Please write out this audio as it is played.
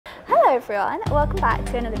Hello everyone, welcome back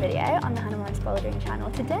to another video on the Bouldering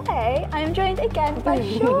channel. Today I am joined again by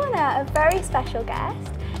Shauna, a very special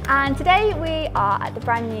guest. And today we are at the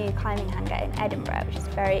brand new Climbing Hangar in Edinburgh, which is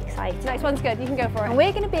very exciting. Next one's good, you can go for it. And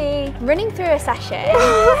we're going to be running through a session.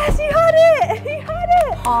 Yes, you had it! You had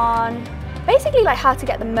it! On basically like how to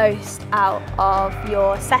get the most out of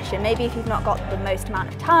your session, maybe if you've not got the most amount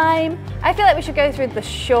of time. I feel like we should go through the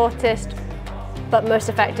shortest but most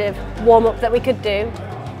effective warm-up that we could do.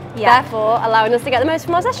 Yeah. Therefore, allowing us to get the most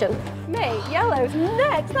from our session. Mate, yellow's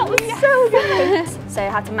next. That was so good. So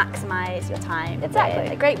how to maximise your time. Exactly.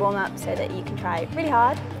 With a great warm-up so that you can try really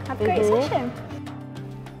hard, have a great session.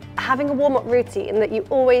 Having a warm-up routine that you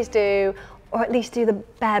always do, or at least do the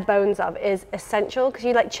bare bones of, is essential, because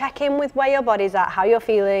you like check in with where your body's at, how you're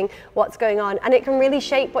feeling, what's going on, and it can really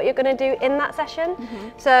shape what you're going to do in that session.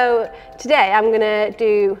 So today I'm going to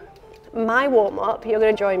do my warm-up, you're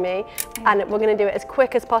going to join me, and we're going to do it as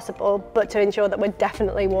quick as possible, but to ensure that we're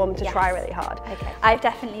definitely warm to try really hard. Okay. I've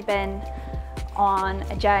definitely been on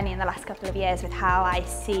a journey in the last couple of years with how I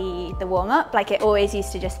see the warm-up. Like, it always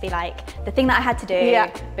used to just be like the thing that I had to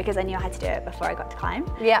do because I knew I had to do it before I got to climb.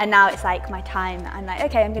 And now it's like my time that I'm like,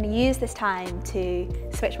 okay, I'm going to use this time to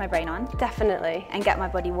switch my brain on. Definitely. And get my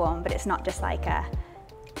body warm, but it's not just like a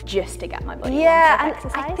just to get my body warm and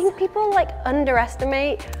exercise. I think people like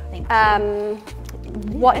underestimate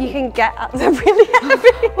what you can get out of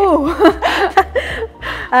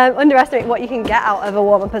underestimate what you can get out of a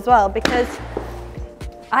warm-up as well, because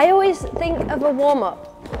I always think of a warm-up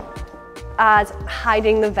as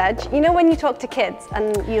hiding the veg. You know when you talk to kids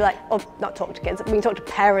and you like, or not talk to kids, when you talk to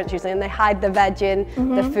parents usually and they hide the veg in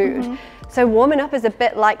the food. So warming up is a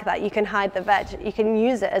bit like that. You can hide the veg. You can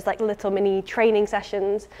use it as like little mini training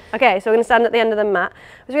sessions. Okay, so we're gonna stand at the end of the mat.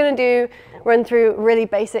 What we're gonna do, run through really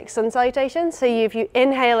basic sun salutations. So if you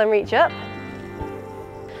inhale and reach up.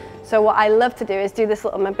 So what I love to do is do this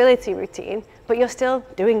little mobility routine, but you're still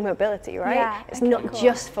doing mobility, right? Yeah, it's not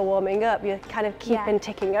just for warming up, you're kind of keeping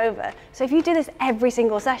ticking over. So if you do this every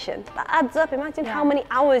single session, that adds up. Imagine how many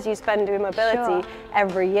hours you spend doing mobility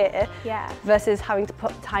every year versus having to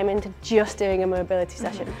put time into just doing a mobility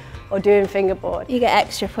session or doing fingerboard. You get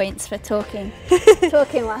extra points for talking,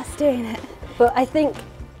 talking whilst doing it. But I think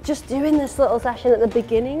just doing this little session at the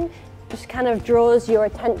beginning just kind of draws your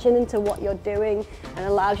attention into what you're doing and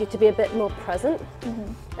allows you to be a bit more present.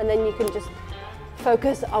 And then you can just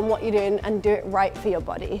focus on what you're doing and do it right for your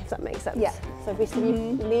body, if that makes sense. So if you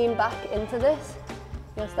lean back into this,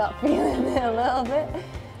 you'll start feeling it a little bit.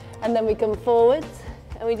 And then we come forwards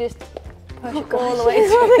and we just push all the way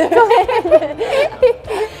through. I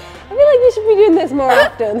feel like you should be doing this more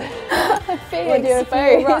often. I feel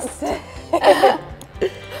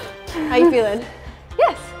How you feeling?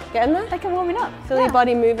 Yes. Getting there? Like I'm warming up. Feel your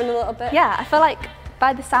body moving a little bit? Yeah, I feel like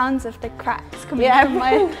by the sounds of the cracks coming from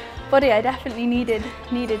my body, I definitely needed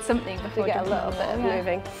something before to get a little bit of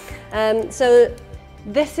moving. So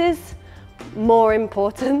this is more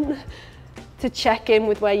important to check in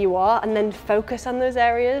with where you are and then focus on those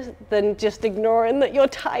areas than just ignoring that you're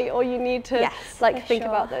tight or you need to think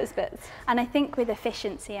about those bits. And I think with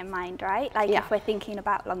efficiency in mind, right? Like if we're thinking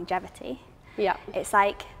about longevity, it's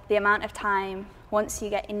like the amount of time once you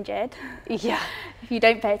get injured, if you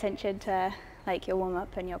don't pay attention to like your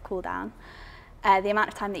warm-up and your cool down, the amount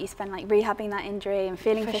of time that you spend like rehabbing that injury and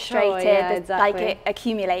feeling frustrated, like it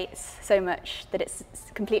accumulates so much that it's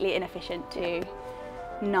completely inefficient to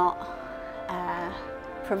not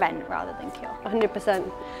prevent rather than cure.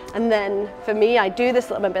 100%. And then for me, I do this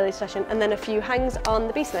little mobility session and then a few hangs on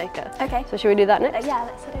the beast maker. Okay. So should we do that next? Yeah,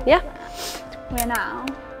 let's do that. We're now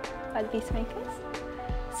by the beast makers.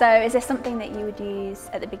 So is this something that you would use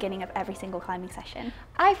at the beginning of every single climbing session?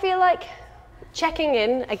 I feel like checking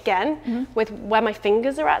in again with where my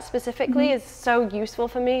fingers are at specifically is so useful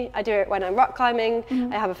for me. I do it when I'm rock climbing,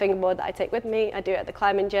 I have a fingerboard that I take with me, I do it at the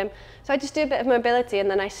climbing gym. So I just do a bit of mobility and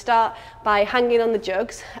then I start by hanging on the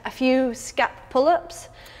jugs, a few scap pull-ups,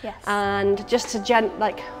 and just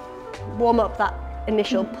to warm up that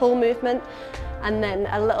initial pull movement, and then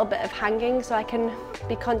a little bit of hanging so I can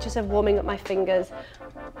be conscious of warming up my fingers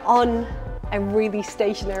on a really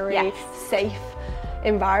stationary, safe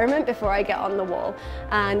environment before I get on the wall.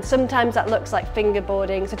 And sometimes that looks like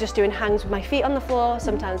fingerboarding, so just doing hangs with my feet on the floor,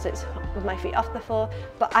 sometimes it's with my feet off the floor,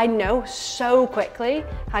 but I know so quickly,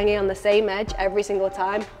 hanging on the same edge every single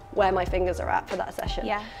time, where my fingers are at for that session.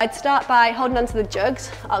 I'd start by holding onto the jugs.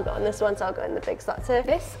 I'll go in this one, so I'll go in the big slot too.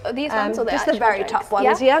 These ones or the just the very jugs? top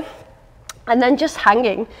ones, and then just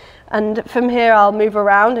hanging. And from here I'll move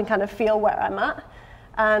around and kind of feel where I'm at.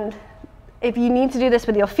 And If you need to do this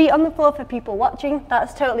with your feet on the floor for people watching,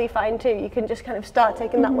 that's totally fine too. You can just kind of start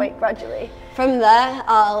taking that weight gradually. From there,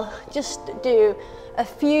 I'll just do a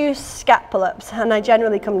few scat pull-ups, and I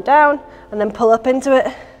generally come down and then pull up into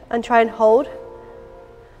it and try and hold.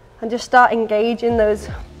 And just start engaging those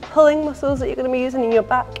pulling muscles that you're going to be using in your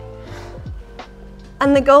back.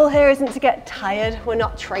 And the goal here isn't to get tired. We're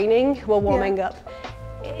not training, we're warming up.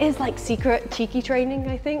 It is like secret, cheeky training,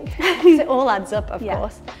 I think. It all adds up, of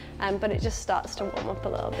course. But it just starts to warm up a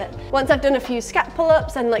little bit. Once I've done a few scat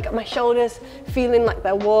pull-ups and like my shoulders feeling like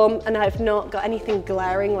they're warm and I've not got anything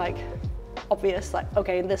glaring, like obvious, like,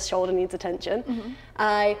 okay, this shoulder needs attention,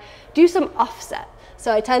 I do some offset.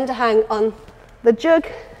 So I tend to hang on the jug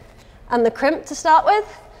and the crimp to start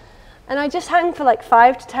with. And I just hang for like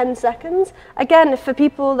 5 to 10 seconds. Again, for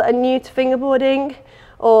people that are new to fingerboarding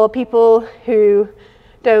or people who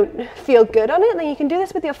don't feel good on it, then you can do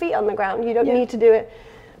this with your feet on the ground. You don't need to do it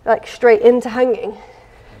like straight into hanging. You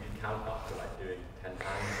count up to like doing 10 times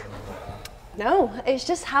or something like that? No, it's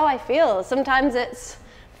just how I feel. Sometimes it's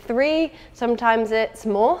 3, sometimes it's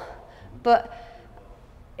more, but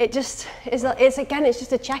it just is, it's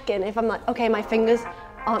just a check-in. If I'm like, okay, my fingers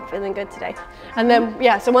aren't feeling good today. And then,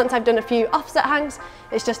 yeah, so once I've done a few offset hangs,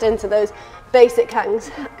 it's just into those basic hangs.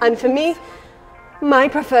 And for me, my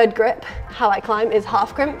preferred grip, how I climb, is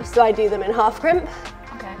half crimp. So I do them in half crimp.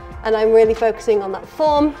 Okay. And I'm really focusing on that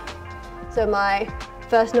form. So my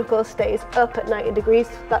first knuckle stays up at 90 degrees.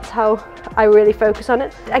 That's how I really focus on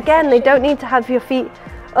it. Again, they don't need to have your feet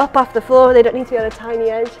up off the floor. They don't need to be on a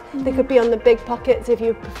tiny edge. They could be on the big pockets if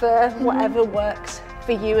you prefer, whatever works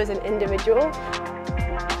for you as an individual.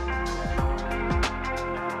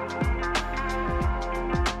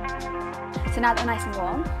 So now that we're nice and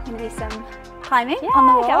warm, we're going to do some climbing on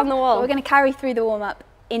the wall. Get on the wall. But we're going to carry through the warm-up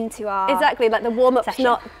into our Exactly, like the warm-up's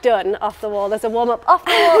not done off the wall. There's a warm-up off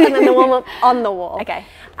the wall and then the warm-up on the wall. Okay.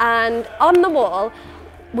 And on the wall,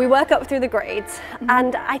 we work up through the grades.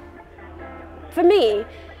 And for me,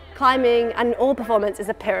 climbing and all performance is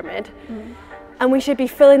a pyramid. And we should be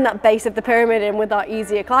filling that base of the pyramid in with our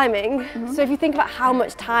easier climbing. So if you think about how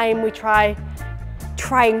much time we trying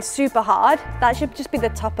super hard, that should just be the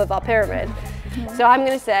top of our pyramid. So I'm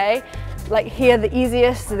going to say, like here, the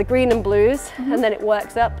easiest are the green and blues, and then it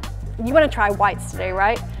works up. You want to try whites today,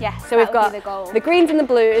 right? Yeah. So we've got the greens and the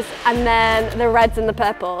blues, and then the reds and the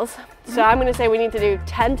purples. So I'm going to say we need to do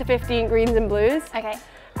 10 to 15 greens and blues. Okay.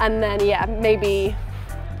 And then, yeah, maybe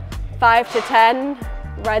 5 to 10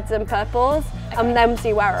 reds and purples, and then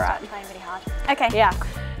see where we're at. I'm trying really hard. Okay. Yeah.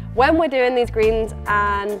 When we're doing these greens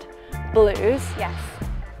and blues, Yes.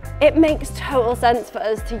 it makes total sense for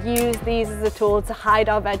us to use these as a tool to hide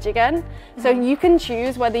our veg again. So you can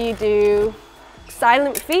choose whether you do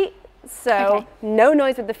silent feet, so no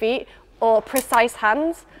noise with the feet, or precise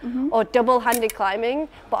hands, or double-handed climbing.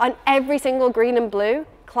 But on every single green and blue,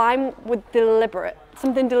 climb with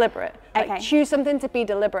something deliberate. Like choose something to be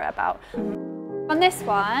deliberate about. On this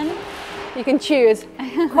one, you can choose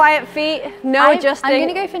quiet feet, no adjusting. I'm going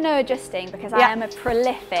to go for no adjusting because I am a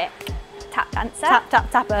prolific tap dancer. Tap,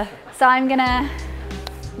 tap, tapper. So I'm going to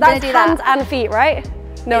That's do hands that. and feet, right?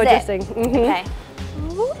 No adjusting. Okay.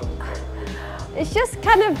 It's just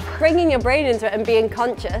kind of bringing your brain into it and being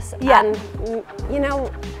conscious. And, you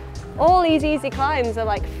know, all these easy climbs are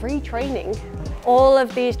like free training. All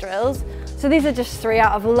of these drills, so these are just 3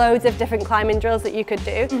 out of loads of different climbing drills that you could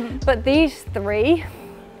do. But these 3,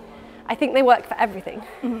 I think they work for everything.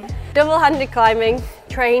 Double-handed climbing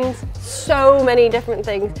trains so many different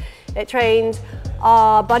things. It trains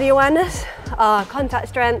our body awareness, our contact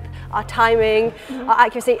strength, our timing, our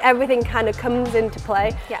accuracy, everything kind of comes into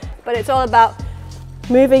play. But it's all about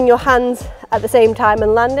moving your hands at the same time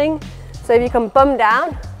and landing. So if you can bum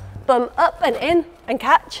down, bum up and in and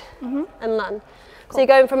catch and land. So you're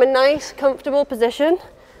going from a nice, comfortable position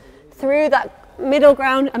through that middle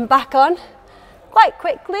ground and back on quite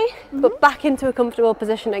quickly, but back into a comfortable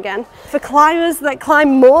position again. For climbers that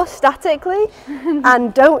climb more statically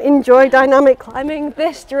and don't enjoy dynamic climbing,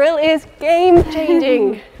 this drill is game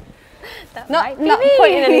changing. Not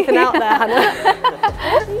pointing anything out there,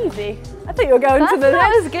 Hannah. Easy. I thought you were going to the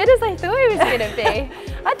Not as good as I thought it was going to be.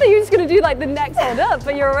 I thought you were just going to do like the next one up,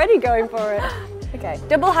 but you're already going for it. Okay.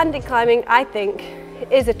 Double-handed climbing, I think,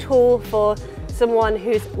 is a tool for someone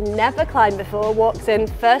who's never climbed before, walks in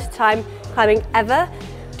first time climbing ever,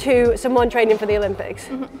 to someone training for the Olympics.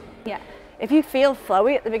 If you feel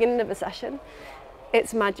flowy at the beginning of a session,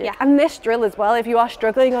 it's magic. And this drill as well, if you are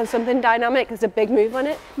struggling on something dynamic, there's a big move on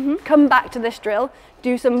it, come back to this drill,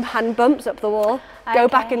 do some hand bumps up the wall, go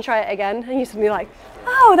back and try it again, and you're suddenly like,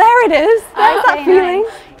 oh, there it is, there's that feeling.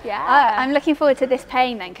 Yeah, I'm looking forward to this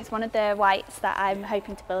plane then, because one of the weights that I'm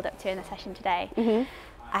hoping to build up to in the session today,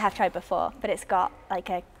 I have tried before, but it's got like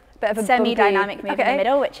a bit of a semi-dynamic move in the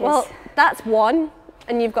middle, which is... Well, that's one,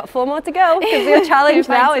 and you've got 4 more to go, because your challenge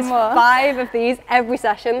now is 5 of these every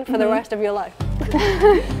session for the rest of your life.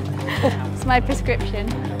 It's my prescription.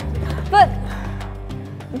 But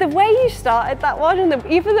the way you started that one, and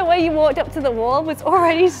even the way you walked up to the wall was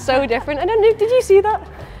already so different. I don't know, did you see that?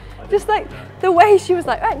 Just like the way she was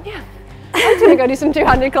like, right, yeah, I'm just gonna go do some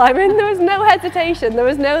two-handed climbing. There was no hesitation, there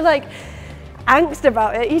was no like angst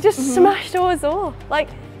about it. You just smashed towards the wall. Like,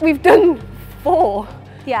 we've done 4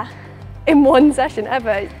 in one session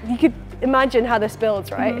ever. You could imagine how this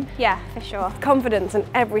builds, right? Yeah, for sure. Confidence and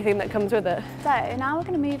everything that comes with it. So now we're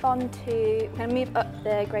going to move on to, we're going to move up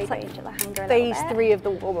the grade range of the hanger a little bit. Phase 3 of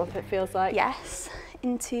the warm-up, it feels like. Yes,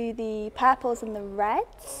 into the purples and the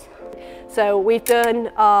reds. So we've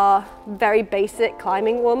done our very basic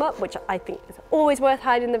climbing warm-up, which I think is always worth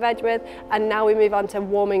hiding the veg with, and now we move on to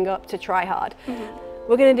warming up to try hard.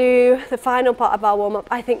 We're going to do the final part of our warm-up,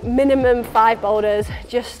 I think minimum 5 boulders,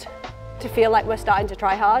 just to feel like we're starting to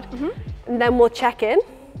try hard. And then we'll check in.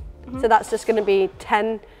 So that's just going to be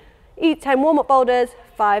 10 warm-up boulders,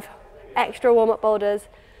 5 extra warm-up boulders,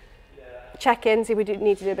 check in, see if we do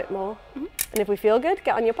need to do a bit more. And if we feel good,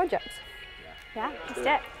 get on your projects. Yeah, just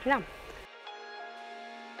it. Yeah.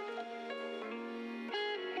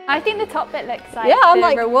 I think the top bit looks like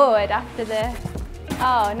the reward after the...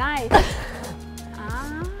 Oh, nice.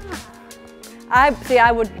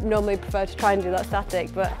 I would normally prefer to try and do that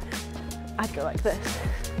static, but I'd go like this.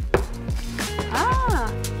 Yeah.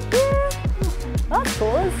 That's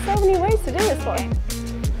cool. There's so many ways to do this one.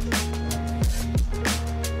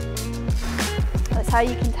 That's how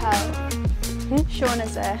you can tell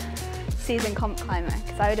Shauna's a seasoned comp climber,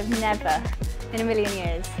 because I would have never, in a million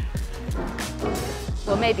years,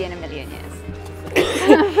 well, maybe in a million years.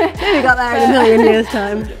 Maybe got there in a million years'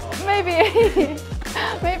 time.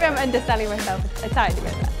 Maybe I'm underselling myself a tiny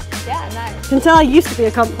bit there. Yeah, no. You can tell I used to be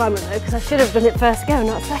a comp climber though, because I should have done it first go,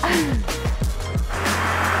 not second.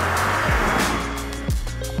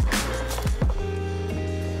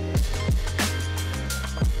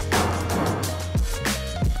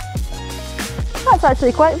 That's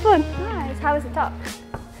actually quite fun. Nice. How was the top?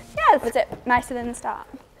 Yes. Was it nicer than the start?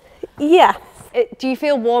 Yeah. Do you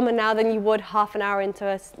feel warmer now than you would half an hour into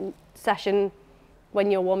a session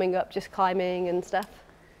when you're warming up, just climbing and stuff?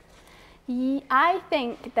 I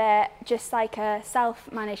think that just like a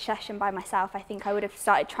self-managed session by myself, I think I would have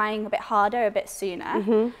started trying a bit harder a bit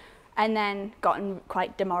sooner, and then gotten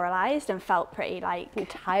quite demoralised and felt pretty like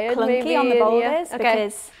tired, clunky maybe, on the boulders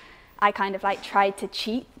because I kind of like tried to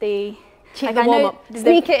cheat the warm-up,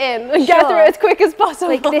 sneak it in and get through it as quick as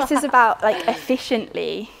possible. Like this is about like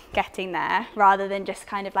efficiently getting there rather than just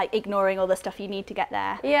kind of like ignoring all the stuff you need to get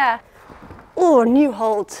there. Yeah. Oh, new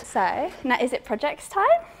hold. So now is it projects time?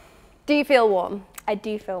 Do you feel warm? I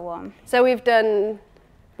do feel warm. So we've done,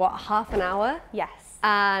 what, half an hour? Yes.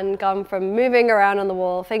 And gone from moving around on the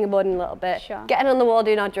wall, fingerboarding a little bit, getting on the wall,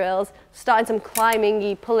 doing our drills, starting some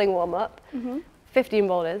climbing-y pulling warm-up, 15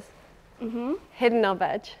 boulders, hidden our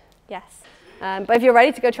veg. Yes. But if you're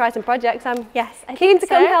ready to go try some projects, I'm keen to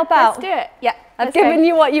come help Let's out. do it. Yeah. I've given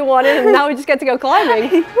you what you wanted and now we just get to go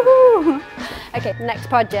climbing. Okay, next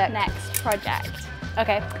project. Next project.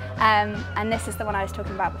 Okay. And this is the one I was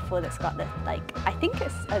talking about before that's got the, like, I think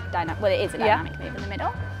it's a dynamic, well it is a dynamic move in the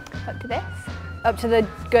middle. Up to this. Up to the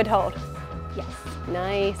good hold. Yes.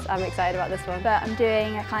 Nice, I'm excited about this one. But I'm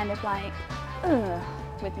doing a kind of like,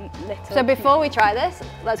 with little... So before we try this,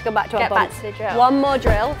 let's go back to our bump. Get back to the drill. One more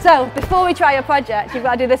drill. So before we try your project, you've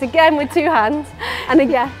got to do this again with 2 hands, and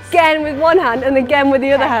again with 1 hand, and again with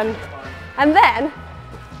the other hand. And then,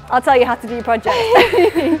 I'll tell you how to do your project.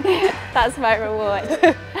 That's my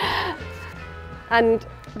reward. And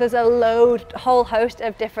there's a whole host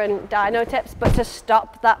of different dyno tips, but to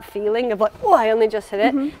stop that feeling of like, oh, I only just hit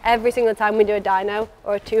it, every single time we do a dyno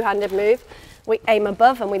or a 2-handed move, we aim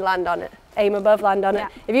above and we land on it. Aim above, land on it.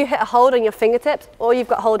 If you hit a hold on your fingertips, all you've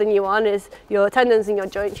got holding you on is your tendons and your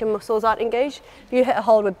joints, your muscles aren't engaged. If you hit a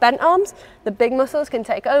hold with bent arms, the big muscles can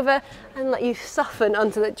take over and let you soften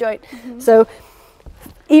onto the joint. So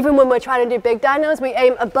even when we're trying to do big dynos, we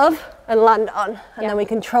aim above and land on, and then we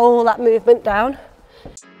control that movement down.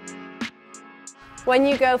 When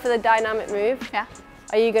you go for the dynamic move,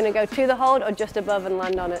 are you going to go to the hold or just above and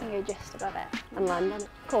land on it? You're just above it. And land on it.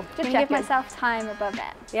 Cool. Just give myself time above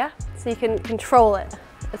it. Yeah? So you can control it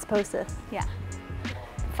as opposed to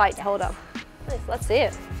fight to hold up. Nice. Let's see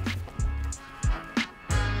it.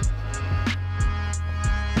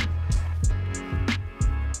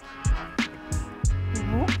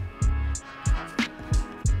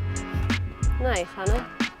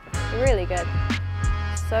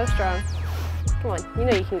 strong. Come on, you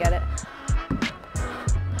know you can get it.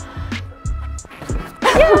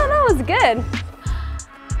 Yeah, that was good.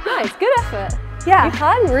 Nice, good effort. Yeah. You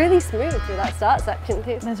climb really smooth through that start section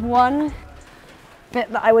too. There's one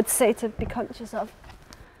bit that I would say to be conscious of.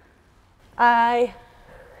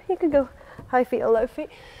 You could go high feet or low feet,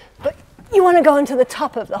 but you want to go onto the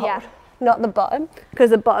top of the hold, not the bottom, because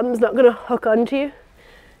the bottom's not going to hook onto you.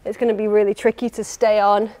 It's going to be really tricky to stay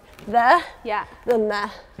on there than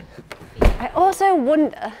there. I also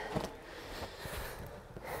wonder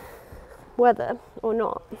whether or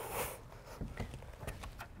not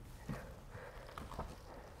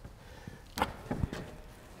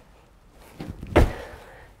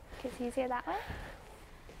it's easier that way.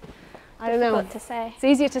 I don't know. What to say.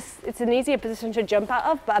 It's an easier position to jump out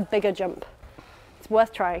of, but a bigger jump. It's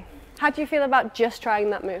worth trying. How do you feel about just trying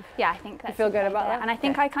that move? Yeah, I think that's. You feel good about that? And I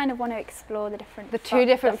think I kind of want to explore the two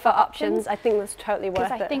different foot options. I think that's totally worth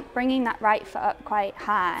it. Because I think bringing that right foot up quite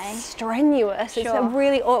high. Strenuous. It's a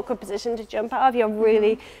really awkward position to jump out of. You're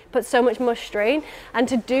really put so much more strain. And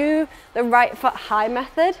to do the right foot high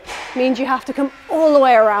method means you have to come all the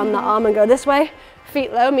way around the arm and go this way.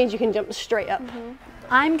 Feet low means you can jump straight up.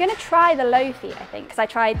 I'm going to try the low feet, I think, because I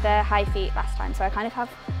tried the high feet last time, so I kind of have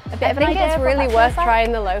a bit of an idea. I think it's really worth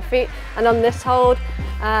trying the low feet. And on this hold,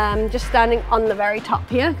 just standing on the very top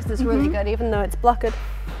here, because it's really good, even though it's blocked. Yeah!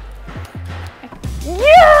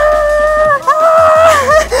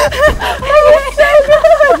 That was so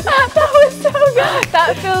good! That was so good!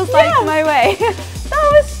 That feels like my way. That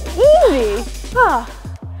was easy!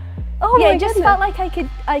 Oh yeah, my it just goodness. felt like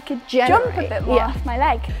I could jump a bit more off my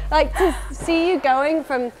leg. Like to see you going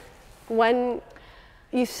from when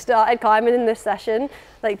you started climbing in this session,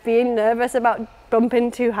 like being nervous about bumping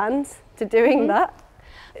two hands to doing that.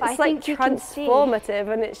 It's like transformative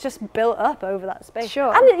and it's just built up over that space.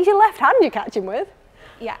 Sure. And it's your left hand you're catching with.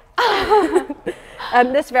 Yeah.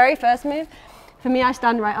 This very first move, for me I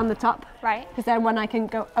stand right on the top. Right. Because then when I can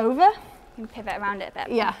go over, you can pivot around it a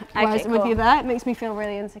bit. Yeah, whereas with you there, it makes me feel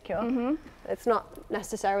really insecure. It's not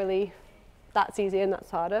necessarily that's easy and that's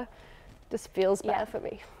harder. It just feels better for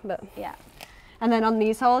me. But and then on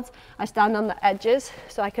these holds, I stand on the edges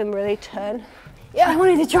so I can really turn. Yeah, I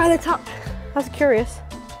wanted to try the top. I was curious.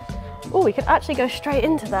 Oh, we could actually go straight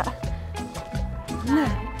into that. No,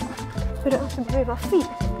 we don't have to move our feet.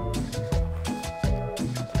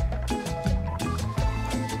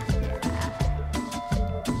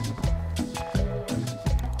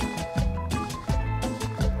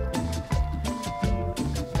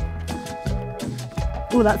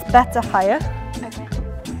 Oh, that's better higher. Okay.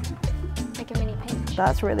 Like a mini pinch.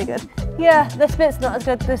 That's really good. Yeah, this bit's not as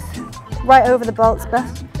good. This right over the bolt's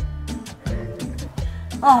best.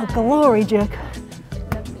 Oh, glory jerk.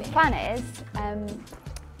 Lovely. The plan is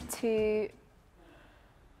to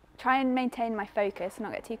try and maintain my focus and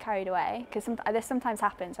not get too carried away, because this sometimes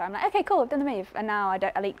happens where I'm like, okay, cool, I've done the move, and now I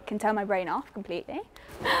can turn my brain off completely.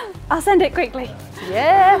 I'll send it quickly.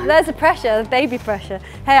 Yeah, there's the pressure, the baby pressure.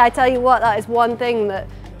 Hey, I tell you what, that is one thing that,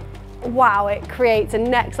 wow, it creates a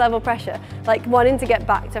next level pressure. Like wanting to get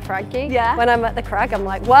back to Frankie. Yeah. When I'm at the crag, I'm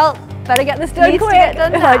like, well, better get this done Needs quick. to get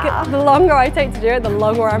done now. Like, the longer I take to do it, the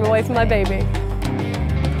longer I'm away from my baby.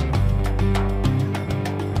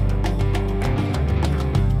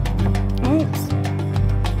 Oops.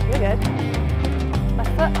 You're good.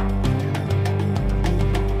 Left foot.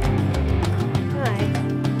 Nice.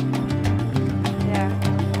 Yeah.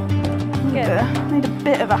 Good. Made a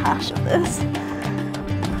bit of a hash of this.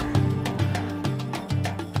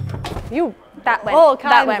 That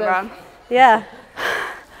went wrong. Yeah.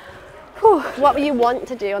 What you want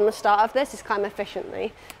to do on the start of this is climb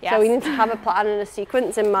efficiently. Yes. So we need to have a plan and a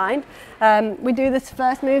sequence in mind. We do this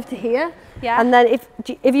first move to here. Yeah. And then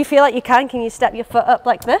if you feel like you can you step your foot up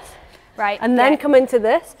like this? Right. And then come into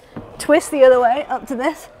this, twist the other way up to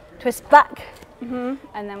this, twist back. And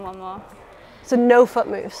then one more. So no foot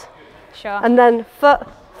moves. Sure. And then foot,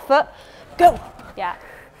 go. Yeah.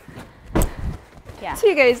 Yeah.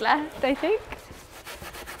 2 goes left, I think.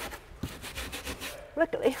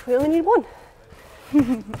 Luckily, we only need one.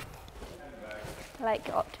 I like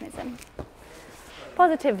your optimism.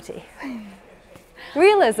 Positivity.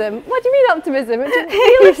 Realism. What do you mean optimism?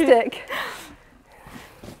 It's realistic.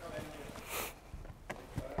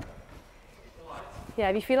 Yeah,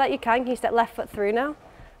 if you feel like you can you step left foot through now,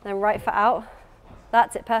 then right foot out.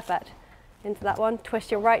 That's it, perfect. Into that one,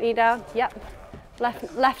 twist your right knee down. Yep.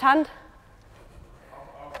 Left hand.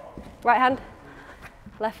 Right hand.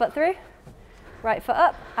 Left foot through. Right foot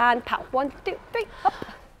up and pow. 1, 2, 3, up.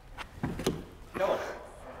 Come on,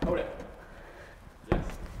 hold it. Yes.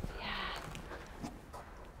 Yeah.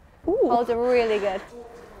 Ooh. Holds are really good.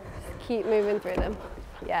 keep moving through them.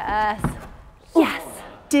 Yes. Yes.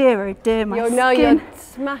 Dear, oh dear, my skin. You're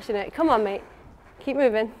smashing it. Come on, mate. Keep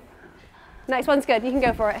moving. Next one's good. You can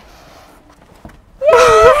go for it.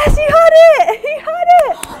 Yes, you had it. You had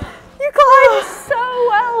it. You climbed so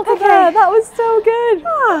well today. Okay, that was so good.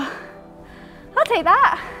 Oh, I'll take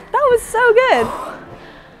that. That was so good.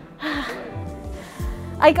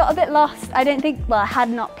 I got a bit lost. I don't think, well, I had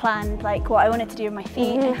not planned like what I wanted to do with my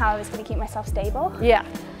feet and how I was going to keep myself stable. Yeah.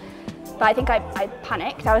 But I think I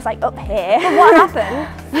panicked. I was like up here. But what happened?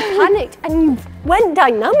 You panicked and you went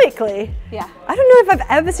dynamically. Yeah. I don't know if I've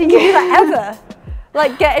ever seen you do that ever.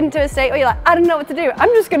 Like get into a state where you're like, I don't know what to do. I'm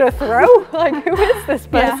just going to throw. Like, who is this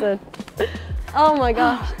person? Yeah. Oh my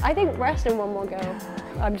gosh. I think rest in one more go.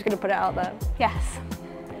 I'm just going to put it out there. Yes.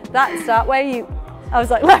 That's that way you... I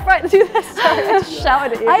was like, left, right, do this. Sorry, I just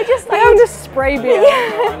shouted at you. I just like... I'm just spray beer.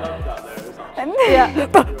 Yeah.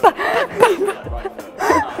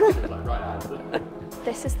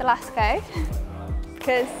 This is the last go,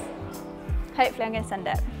 because hopefully I'm going to send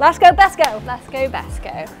it. Last go, best go. Let's go, best go.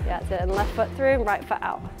 Yeah, that's it. And left foot through and right foot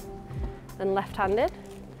out. Then left-handed,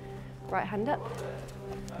 right hand up.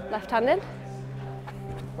 Left-handed,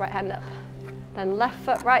 right hand up. Then left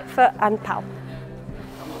foot, right foot, and pow.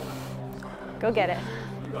 Go get it.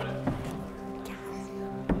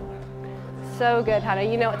 So good, Hannah.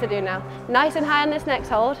 You know what to do now. Nice and high on this next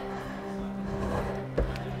hold.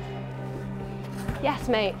 Yes,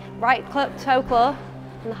 mate. Right toe claw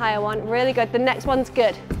and the higher one. Really good. The next one's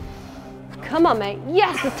good. Come on, mate.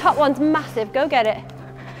 Yes, the top one's massive. Go get it.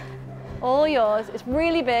 All yours. It's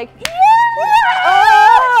really big. Yeah!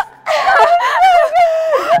 Oh!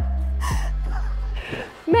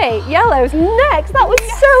 Mate, yellow's next. That was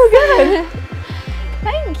so good.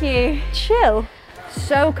 Thank you. Chill.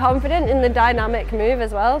 So confident in the dynamic move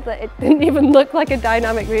as well that it didn't even look like a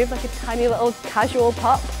dynamic move, like a tiny little casual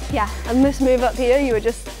pop. Yeah. And this move up here, you were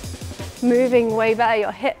just moving way better,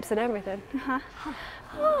 your hips and everything.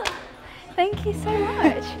 Oh, thank you so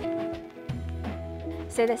much.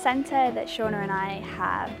 So the centre that Shauna and I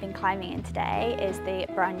have been climbing in today is the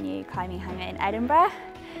brand new Climbing Hangar in Edinburgh.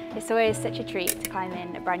 It's always such a treat to climb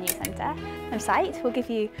in a brand new centre and site. We'll give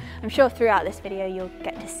you, I'm sure throughout this video you'll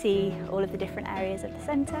get to see all of the different areas of the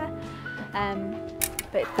centre,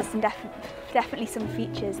 but there's some definitely some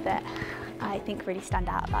features that I think really stand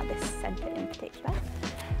out about this centre in particular.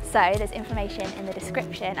 So there's information in the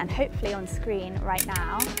description and hopefully on screen right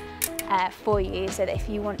now for you, so that if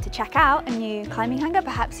you want to check out a new climbing hanger,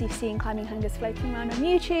 perhaps you've seen climbing hangers floating around on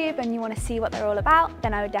YouTube and you want to see what they're all about,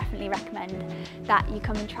 then I would definitely recommend that you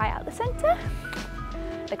come and try out the centre.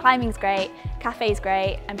 The climbing's great, cafe's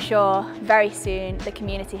great. I'm sure very soon the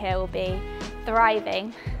community here will be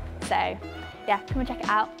thriving. So yeah, come and check it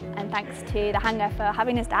out, and thanks to the hangar for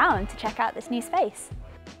having us down to check out this new space.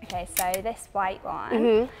 Okay, so this white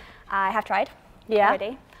one, I have tried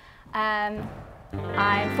already.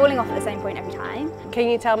 I'm falling off at the same point every time. Can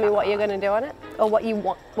you tell me what you're going to do on it? Or what you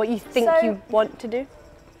want, what you think you want to do?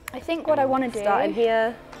 I think what I want to do starting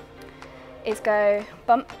here is go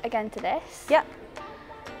bump again to this. Yep.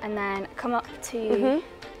 And then come up to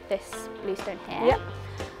this blue stone here. Yep.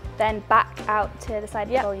 Then back out to the side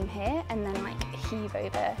of the volume here, and then like heave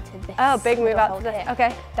over to this. Oh, big move out to this. Here.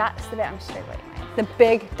 Okay. That's the bit I'm struggling with. The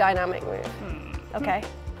big dynamic move. Okay.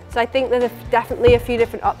 So I think there's definitely a few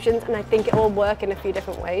different options, and I think it will work in a few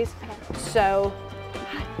different ways. Okay. So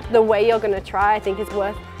the way you're going to try, I think, is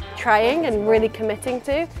worth trying and really committing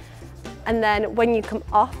to. And then when you come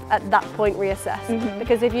off, at that point reassess.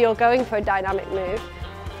 Because if you're going for a dynamic move,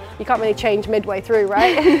 you can't really change midway through,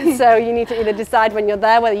 right? So you need to either decide when you're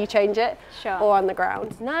there whether you change it or on the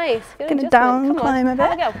ground. Nice. Good adjustment. Down, climb a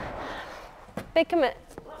bit. Have a go. Big commit.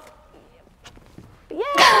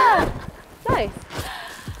 Yeah. Nice.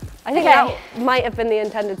 I think that might have been the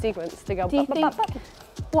intended sequence to go. Do you think?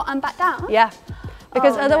 What, I'm back down? Yeah.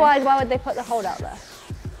 Because otherwise, why would they put the hold out there?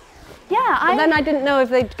 Yeah. And then I didn't know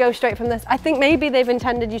if they'd go straight from this. I think maybe they've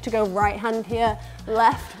intended you to go right hand here,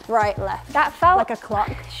 left, right, left. That felt like a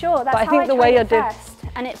clock. Sure, that's but I think the way you're doing first,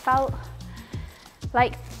 and it felt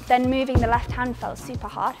like then moving the left hand felt super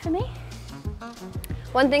hard for me.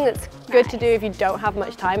 One thing that's good to do if you don't have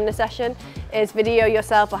much time in a session is video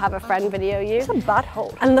yourself or have a friend video you. It's a bad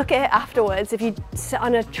hold. And look at it afterwards. If you sit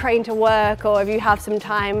on a train to work, or if you have some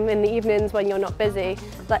time in the evenings when you're not busy,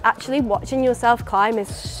 like actually watching yourself climb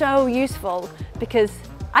is so useful, because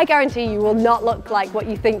I guarantee you will not look like what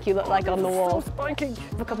you think you look like on the wall. So spiky.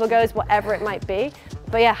 A couple of goes, whatever it might be.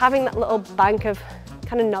 But yeah, having that little bank of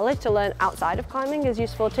kind of knowledge to learn outside of climbing is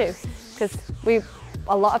useful too, because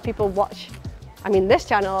a lot of people watch, I mean this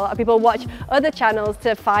channel, a lot of people watch other channels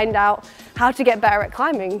to find out how to get better at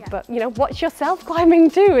climbing, but you know, watch yourself climbing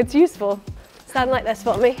too, it's useful. Stand like this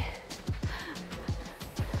for me.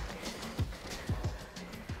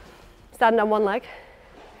 Stand on one leg,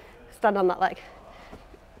 stand on that leg.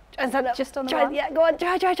 Try and stand up. Just on the one? Yeah, go on,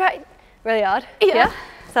 try. Really hard. Yeah.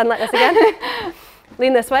 Stand like this again.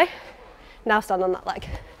 Lean this way. Now stand on that leg.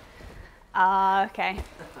 Ah, okay.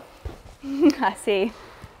 I see.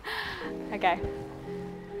 Okay.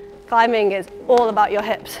 Climbing is all about your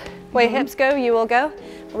hips. Where your hips go, you will go.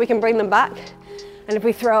 But we can bring them back. And if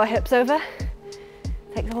we throw our hips over,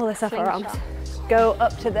 take all this up our arms. Go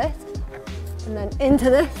up to this, and then into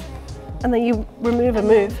this, and then you remove a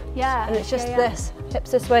move. Yeah. And it's just this.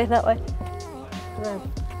 Hips this way, that way. And then.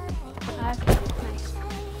 Okay, nice.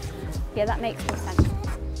 Yeah, that makes more sense.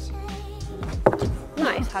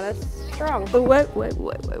 Nice, Hannah. Strong. Oh, whoa.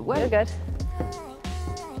 You're good.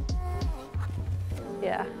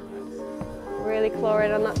 Yeah. Really claw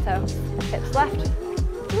in on that toe. Hips left.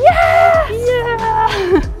 Yes!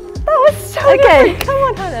 Yeah! That was so good. Come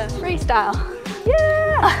on, Hannah. Freestyle.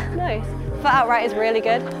 Yeah! Nice. Foot out right is really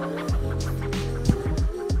good.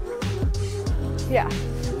 Yeah.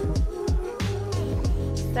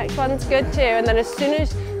 Next one's good too, and then as soon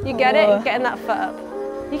as you get it, you're getting that foot up.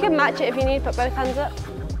 You can match it if you need, put both hands up.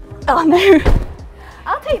 Oh no.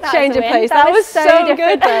 I'll take that. Change of pace. That was so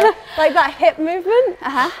good though. Like that hip movement.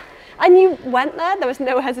 And you went there was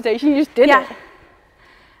no hesitation, you just did it.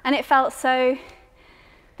 And it felt so,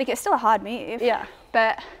 like it was still a hard move. Yeah.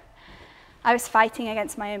 But I was fighting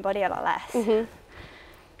against my own body a lot less.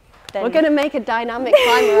 We're going to make a dynamic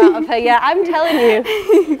climber out of her. Yeah, I'm telling you.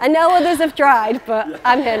 I know others have tried, but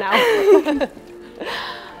I'm here now.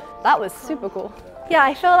 That was super cool. Yeah,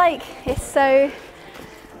 I feel like it's so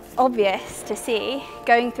obvious to see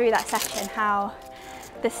going through that session how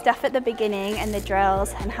the stuff at the beginning and the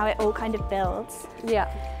drills and how it all kind of builds. Yeah.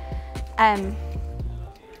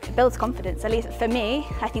 It builds confidence, at least for me.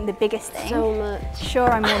 I think the biggest thing. So much. Sure,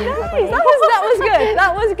 I'm warming up my body. That was good.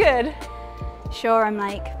 That was good. Sure, I'm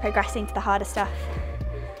like progressing to the harder stuff,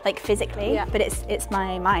 like physically, but it's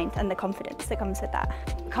my mind and the confidence that comes with that.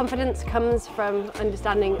 Confidence comes from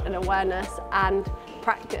understanding and awareness and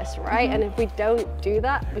practice, right? And if we don't do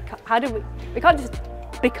that, we can't just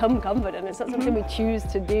become confident. It's not something we choose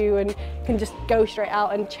to do and can just go straight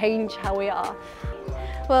out and change how we are.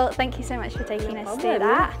 Well, thank you so much for taking us through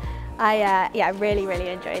that. I really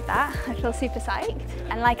enjoyed that. I feel super psyched.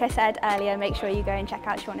 And like I said earlier, make sure you go and check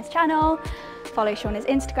out Shauna's channel, follow Shauna's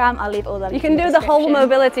Instagram. I'll leave all the links. You can do the whole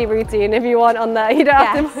mobility routine if you want on there. You don't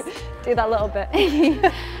have to do that little bit.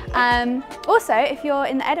 Also, if you're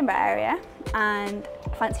in the Edinburgh area and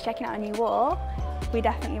fancy checking out a new wall, we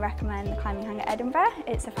definitely recommend the Climbing Hangar Edinburgh.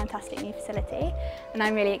 It's a fantastic new facility and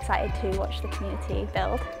I'm really excited to watch the community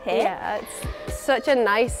build here. Yeah, it's such a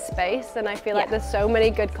nice space and I feel like there's so many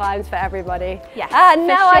good climbs for everybody. Yeah, and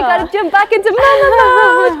now I gotta jump back into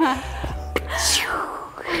mama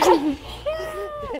mode.